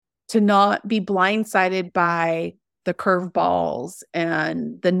to not be blindsided by the curveballs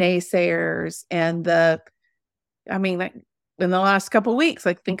and the naysayers and like in the last couple of weeks,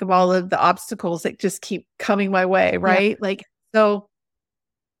 like think of all of the obstacles that just keep coming my way, right? Yeah. Like, so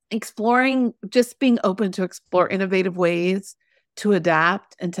exploring, just being open to explore innovative ways to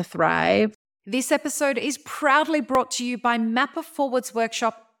adapt and to thrive. This episode is proudly brought to you by Mapper Forward's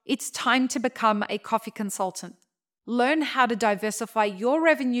workshop. It's time to become a coffee consultant. Learn how to diversify your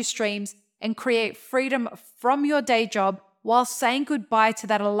revenue streams and create freedom from your day job while saying goodbye to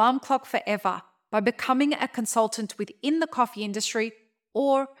that alarm clock forever by becoming a consultant within the coffee industry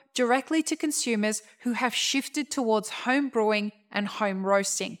or directly to consumers who have shifted towards home brewing and home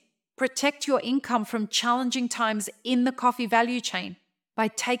roasting. Protect your income from challenging times in the coffee value chain by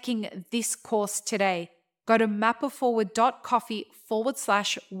taking this course today. Go to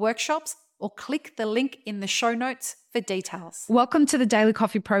mapperforward.coffee/workshops or click the link in the show notes for details. Welcome to the Daily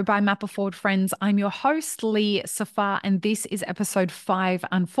Coffee Pro by Mapper Forward, friends. I'm your host, Lee Safar, and this is episode 5,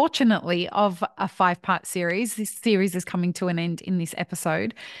 unfortunately, of a 5-part series. This series is coming to an end in this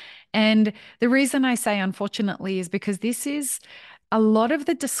episode. And the reason I say unfortunately is because this is a lot of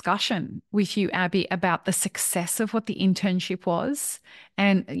the discussion with you, Abby, about the success of what the internship was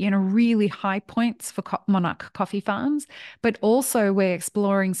and, really high points for Monarch Coffee Farms, but also we're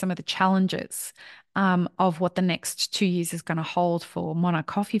exploring some of the challenges of what the next 2 years is going to hold for Monarch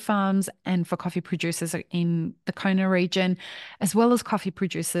Coffee Farms and for coffee producers in the Kona region, as well as coffee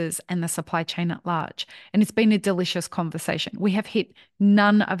producers and the supply chain at large. And it's been a delicious conversation. We have hit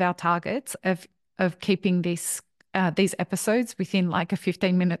none of our targets of keeping these episodes within like a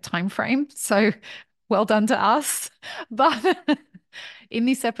 15-minute time frame. So well done to us. But in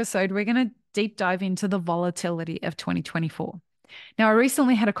this episode, we're going to deep dive into the volatility of 2024. Now, I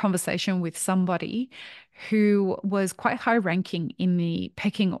recently had a conversation with somebody who was quite high ranking in the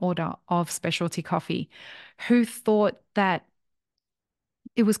pecking order of specialty coffee, who thought that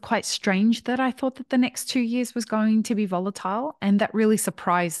it was quite strange that I thought that the next 2 years was going to be volatile. And that really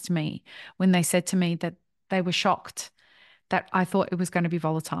surprised me when they said to me that they were shocked that I thought it was going to be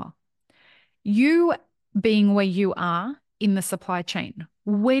volatile. You being where you are in the supply chain,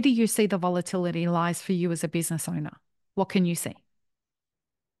 where do you see the volatility lies for you as a business owner? What can you see?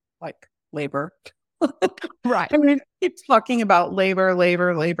 Like labor. Right. I mean, it's talking about labor, right?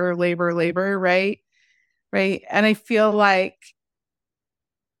 Right. And I feel like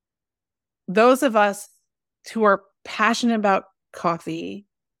those of us who are passionate about coffee,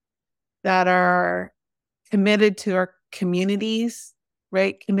 that are committed to our communities,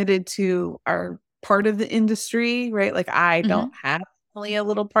 right? Committed to our part of the industry, right? Like I don't have only a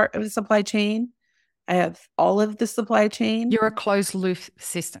little part of the supply chain. I have all of the supply chain. You're a closed loop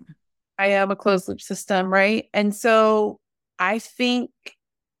system. I am a closed loop system, right? And so I think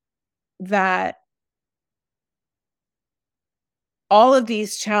that all of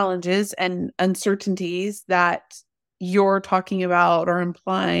these challenges and uncertainties that you're talking about or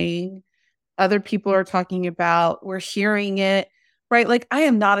implying, other people are talking about, we're hearing it, right? Like I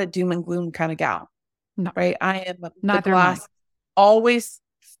am not a doom and gloom kind of gal, No, right? I am the neither am I. glass always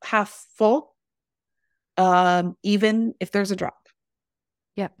half full, even if there's a drop,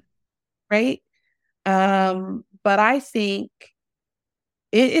 Yep. right? But I think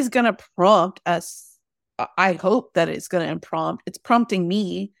it is going to prompt us. I hope that it's going to it's prompting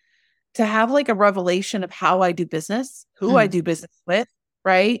me to have like a revelation of how I do business, who I do business with,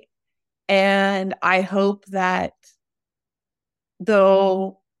 right? And I hope that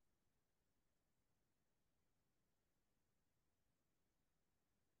though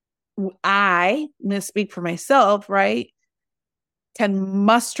I'm going to speak for myself, right? Can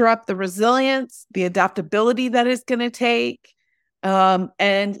muster up the resilience, the adaptability that it's going to take.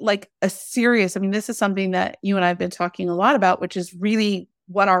 And like I mean, this is something that you and I have been talking a lot about, which is really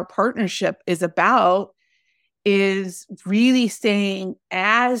what our partnership is about, is really staying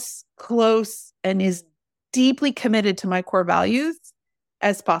as close and as deeply committed to my core values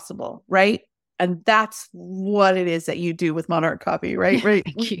as possible, right? And that's what it is that you do with Monarch Coffee, right? Right.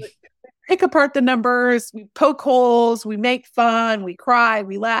 Thank you. Pick apart the numbers, we poke holes, we make fun, we cry,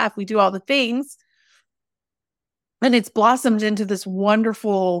 we laugh, we do all the things. And it's blossomed into this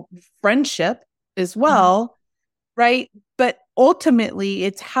wonderful friendship as well, right? But ultimately,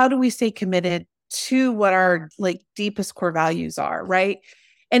 it's how do we stay committed to what our like deepest core values are, right?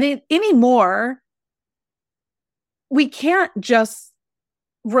 And anymore, we can't just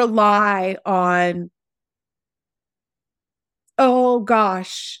rely on, oh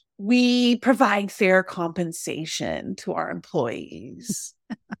gosh, we provide fair compensation to our employees.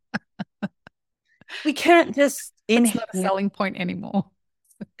 We can't just It's not a selling point anymore.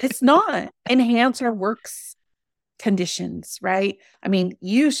 It's not. Enhance our works conditions, right? I mean,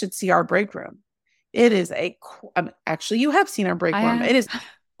 you should see our break room. It is actually, you have seen our break I room. have It is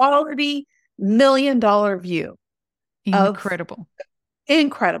quality $1 million view of incredible.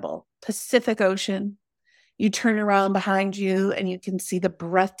 incredible Pacific Ocean. You turn around behind you and you can see the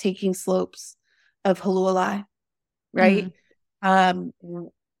breathtaking slopes of Halualai, right? Mm. Um,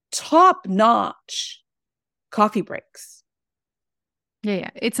 top notch coffee breaks. Yeah, yeah,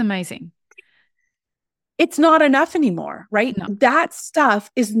 it's amazing. It's not enough anymore, right? No. That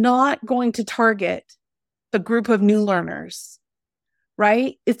stuff is not going to target the group of new learners,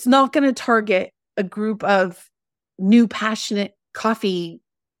 right? It's not going to target a group of new passionate coffee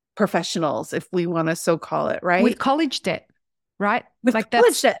professionals, if we want to so call it, With right? college debt, right? With Like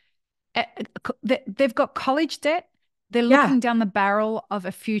college that's debt. they've got college debt. They're Yeah. looking down the barrel of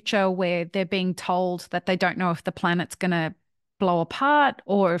a future where they're being told that they don't know if the planet's going to blow apart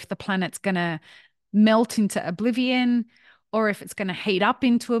or if the planet's going to melt into oblivion or if it's going to heat up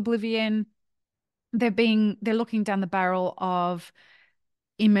into oblivion. They're looking down the barrel of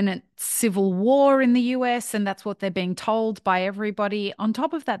imminent civil war in the US, and that's what they're being told by everybody. On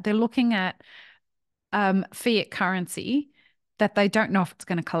top of that, they're looking at fiat currency that they don't know if it's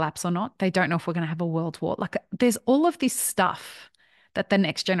going to collapse or not. They don't know if we're going to have a world war. Like there's all of this stuff that the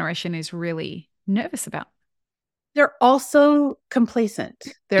next generation is really nervous about. They're also complacent.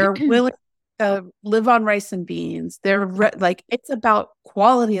 They're willing to live on rice and beans. Like, it's about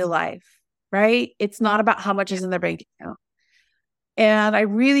quality of life, right? It's not about how much is in their bank account. And I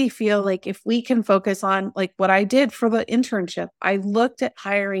really feel like if we can focus on like what I did for the internship, I looked at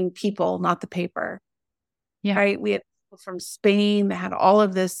hiring people, not the paper, Yeah. right? We had people from Spain that had all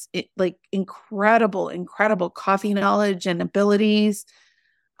of this like incredible coffee knowledge and abilities,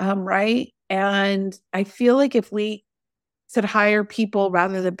 right? And I feel like if we said hire people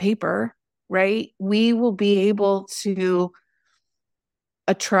rather than paper, right, we will be able to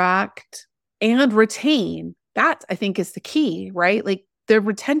attract and retain. That I think is the key, right? Like their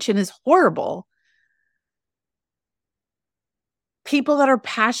retention is horrible. People that are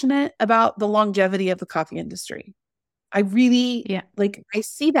passionate about the longevity of the coffee industry. I really Yeah. like, I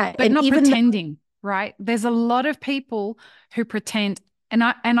see that. But And not even pretending, right? There's a lot of people who pretend, and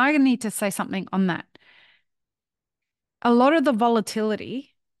I need to say something on that. A lot of the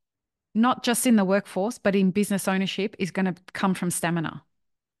volatility, not just in the workforce, but in business ownership, is going to come from stamina,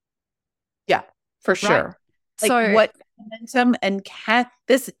 yeah, for right? sure. Like So, what momentum and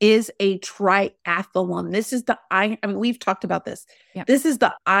this is a triathlon. This is I mean, we've talked about this. yeah, This is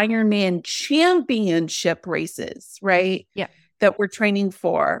the Ironman championship races, right? yeah. That we're training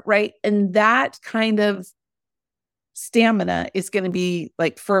for, right? And that kind of stamina is going to be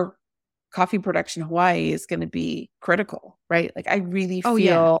like for coffee production Hawaii is going to be critical, right? Like I really Oh,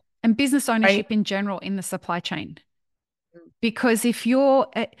 yeah. feel, And business right? ownership in general in the supply chain. Because if you're,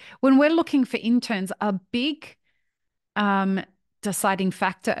 when we're looking for interns, a big um, deciding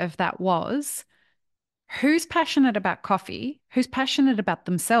factor of that was who's passionate about coffee, who's passionate about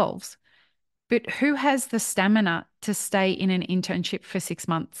themselves, but who has the stamina to stay in an internship for 6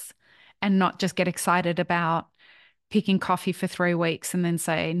 months and not just get excited about picking coffee for 3 weeks and then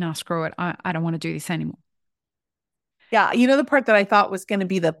say, no, screw it. I don't want to do this anymore. Yeah, you know, the part that I thought was going to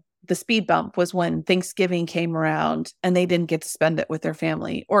be the speed bump was when Thanksgiving came around and they didn't get to spend it with their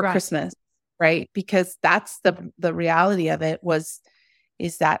family or Right. Christmas, right? Because that's the reality of it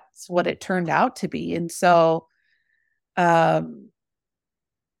is that's what it turned out to be. And so um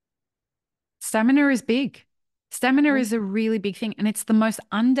Stamina is big. Stamina is a really big thing. And it's the most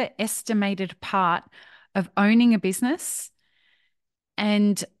underestimated part of owning a business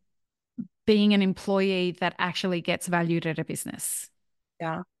and being an employee that actually gets valued at a business.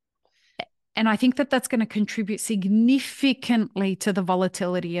 yeah. And I think that that's going to contribute significantly to the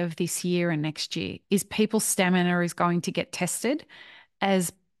volatility of this year and next year is people's stamina is going to get tested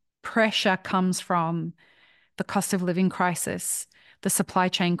as pressure comes from the cost of living crisis, the supply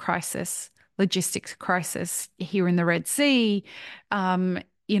chain crisis, logistics crisis here in the Red Sea, um,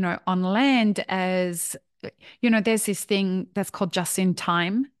 on land as, there's this thing that's called just in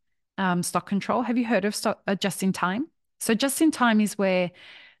time stock control. Have you heard of just in time? So just in time is where,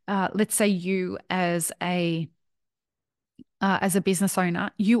 let's say you as a business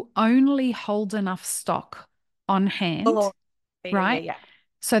owner, you only hold enough stock on hand, Oh, yeah, right? yeah.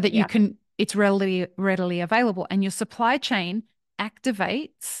 So that Yeah. it's readily available and your supply chain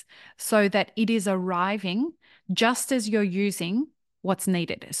activates so that it is arriving just as you're using what's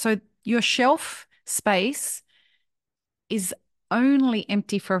needed. So your shelf space is only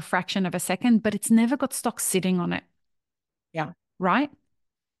empty for a fraction of a second, but it's never got stock sitting on it, Yeah. right?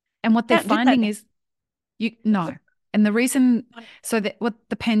 And what they're Can't do that finding now. is no. And the reason, so that what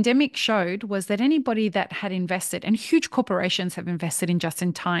the pandemic showed was that anybody that had invested, and huge corporations have invested in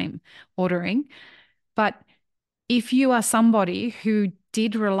just-in-time ordering, but if you are somebody who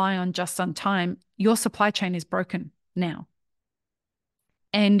did rely on just-in-time, your supply chain is broken now,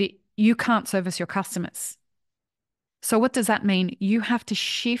 and you can't service your customers. So what does that mean? You have to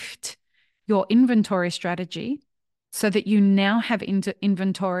shift your inventory strategy so that you now have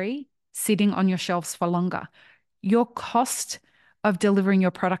inventory sitting on your shelves for longer. Your cost of delivering your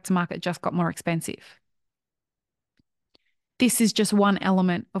product to market just got more expensive. This is just one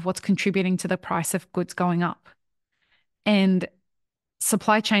element of what's contributing to the price of goods going up. And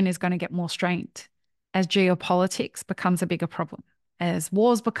supply chain is going to get more strained as geopolitics becomes a bigger problem, as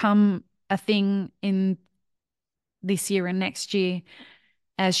wars become a thing in this year and next year,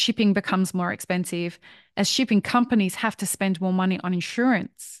 as shipping becomes more expensive, as shipping companies have to spend more money on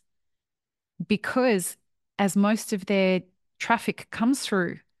insurance, because as most of their traffic comes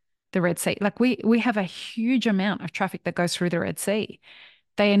through the Red Sea, like we have a huge amount of traffic that goes through the Red Sea.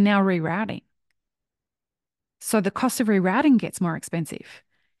 They are now rerouting. So the cost of rerouting gets more expensive.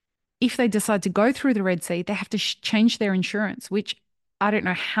 If they decide to go through the Red Sea, they have to change their insurance, which I don't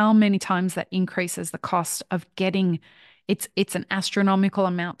know how many times that increases the cost of getting. It's an astronomical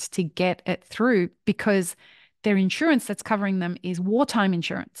amount to get it through, because their insurance that's covering them is wartime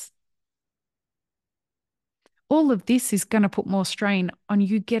insurance. All of this is going to put more strain on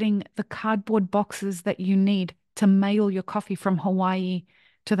you getting the cardboard boxes that you need to mail your coffee from Hawaii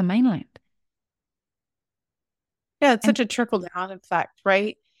to the mainland. Yeah, it's And such a trickle down effect,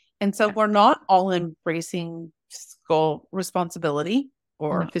 right? And so we're not all embracing fiscal responsibility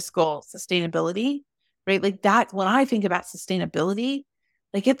or no, fiscal sustainability, right? Like that, when I think about sustainability,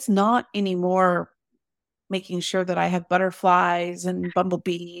 like it's not anymore making sure that I have butterflies and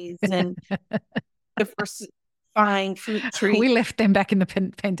bumblebees and diversifying fruit trees, we left them back in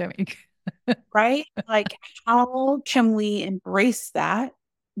the pandemic. right? Like how can we embrace that,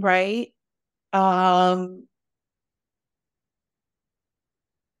 right? Um,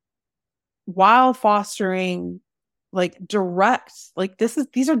 while fostering like direct, like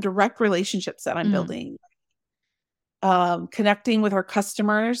these are direct relationships that I'm building. Connecting with our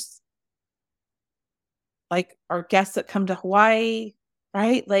customers, like our guests that come to Hawaii,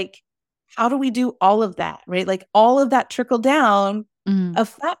 right? Like how do we do all of that, right? Like all of that trickle down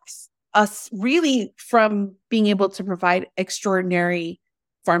affects us really, from being able to provide extraordinary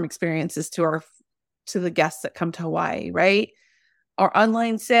farm experiences to the guests that come to Hawaii, right? Our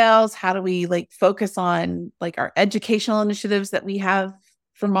online sales, how do we like focus on like our educational initiatives that we have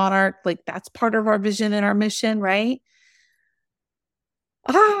for Monarch? Like that's part of our vision and our mission, right?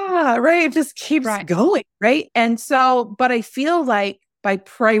 Right. It just keeps Right. going, right? And so, but I feel like by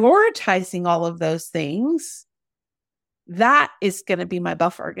prioritizing all of those things, that is going to be my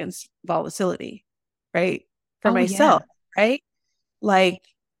buffer against volatility, right? For Oh, yeah. myself, right? Like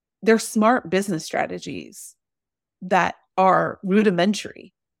they're smart business strategies that are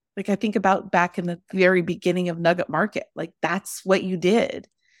rudimentary. Like I think about back in the very beginning of Nugget Market, like that's what you did.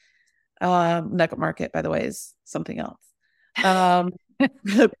 Nugget Market, by the way, is something else.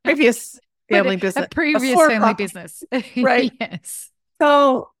 The previous family A business, previous before family coffee, business. right? Yes.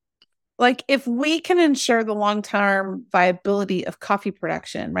 So, like, if we can ensure the long-term viability of coffee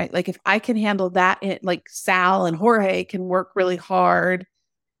production, right? Like, if I can handle that, like Sal and Jorge can work really hard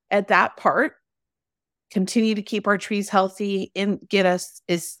at that part, continue to keep our trees healthy and get us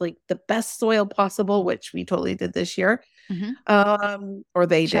is like the best soil possible, which we totally did this year. Or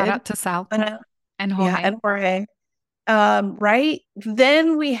they Shout did. out to Sal and Yeah, Jorge. and Jorge. Right.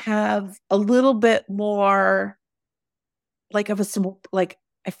 Then we have a little bit more like of a like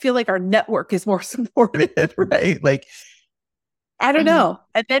I feel like our network is more supported, right? Like I don't know.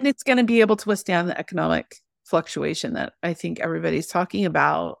 And then it's going to be able to withstand the economic fluctuation that I think everybody's talking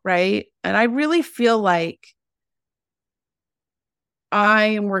about, right? And I really feel like I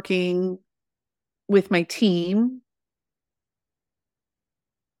am working with my team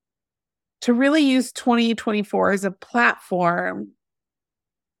to really use 2024 as a platform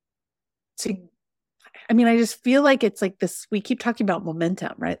to, I mean, I just feel like it's like this, we keep talking about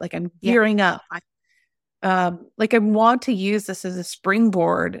momentum, right? Like I'm gearing up. Like I want to use this as a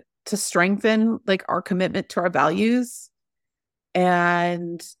springboard to strengthen like our commitment to our values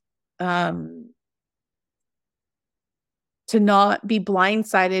and to not be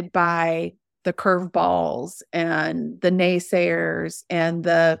blindsided by the curveballs and the naysayers and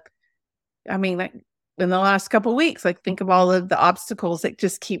I mean, like in the last couple of weeks, like think of all of the obstacles that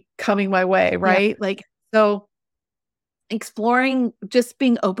just keep coming my way, right? Like, so exploring, just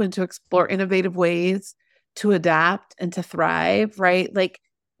being open to explore innovative ways to adapt and to thrive, right? Like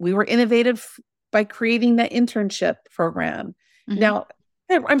we were innovative by creating that internship program. Now,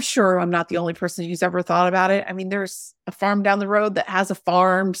 I'm sure I'm not the only person who's ever thought about it. I mean, there's a farm down the road that has a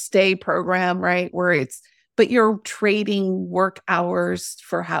farm stay program, right? But you're trading work hours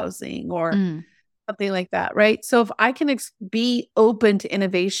for housing or something like that, right? So if I can be open to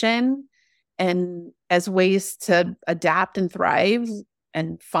innovation and as ways to adapt and thrive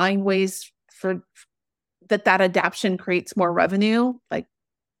and find ways for that adaptation creates more revenue, like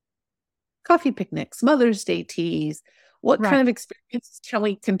coffee picnics, Mother's Day teas, what kind of experiences can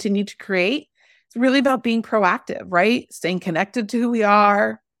we continue to create? It's really about being proactive, right? Staying connected to who we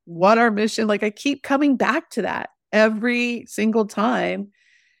are, what our mission, like I keep coming back to that every single time.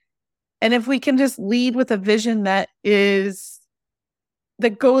 And if we can just lead with a vision that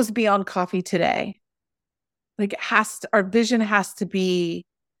goes beyond coffee today, like our vision has to be,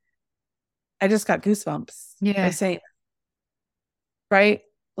 I just got goosebumps by saying, right?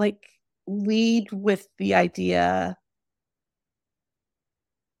 Like lead with the idea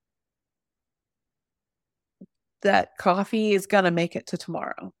that coffee is going to make it to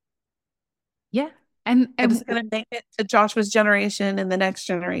tomorrow. Yeah. And it's going to make it to Joshua's generation and the next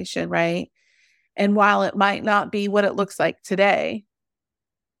generation, right? And while it might not be what it looks like today,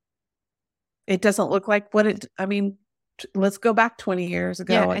 it doesn't look like let's go back 20 years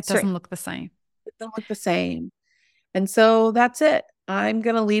ago. Yeah, it doesn't look the same. It doesn't look the same. And so that's it. I'm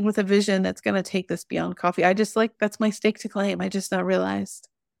going to lead with a vision that's going to take this beyond coffee. That's my stake to claim. I just not realized.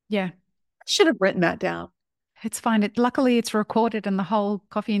 Yeah. I should have written that down. It's fine. Luckily, it's recorded and the whole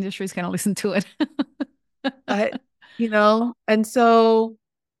coffee industry is going to listen to it. And so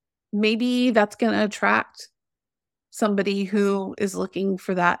maybe that's going to attract somebody who is looking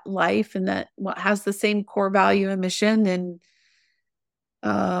for that life and that has the same core value and mission. And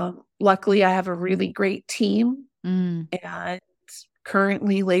luckily, I have a really great team. And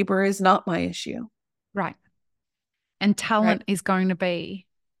currently, labor is not my issue. Right. And talent is going to be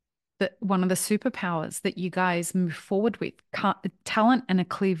one of the superpowers that you guys move forward with. Talent and a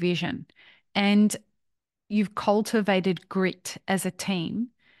clear vision. And you've cultivated grit as a team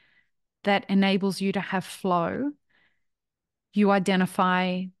that enables you to have flow. You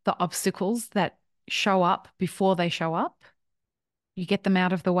identify the obstacles that show up before they show up. You get them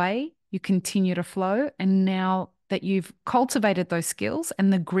out of the way. You continue to flow. And now that you've cultivated those skills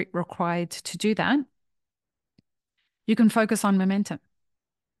and the grit required to do that, you can focus on momentum.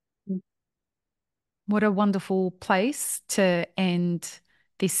 What a wonderful place to end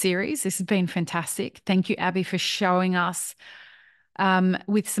this series. This has been fantastic. Thank you, Abby, for showing us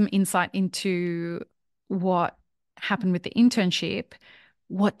with some insight into what happened with the internship,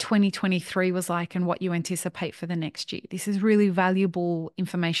 what 2023 was like and what you anticipate for the next year. This is really valuable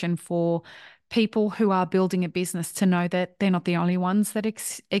information for people who are building a business to know that they're not the only ones that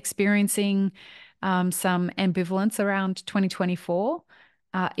experiencing some ambivalence around 2024.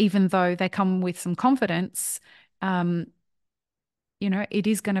 Even though they come with some confidence, it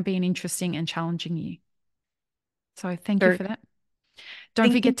is going to be an interesting and challenging year. So thank you for that.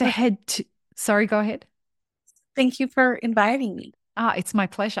 Don't forget to head to, sorry, go ahead. Thank you for inviting me. It's my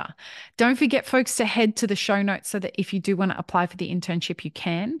pleasure. Don't forget, folks, to head to the show notes so that if you do want to apply for the internship, you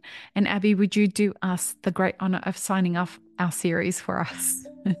can. And Abby, would you do us the great honor of signing off our series for us?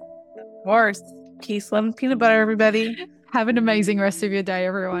 Of course. Peace, love, and peanut butter, everybody. Have an amazing rest of your day,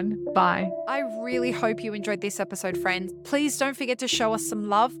 everyone. Bye. I really hope you enjoyed this episode, friends. Please don't forget to show us some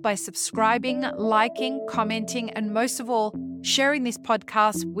love by subscribing, liking, commenting, and most of all, sharing this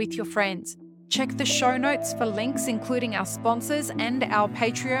podcast with your friends. Check the show notes for links, including our sponsors and our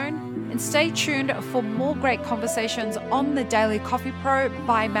Patreon. And stay tuned for more great conversations on the Daily Coffee Pro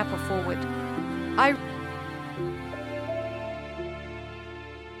by Mapper Forward. I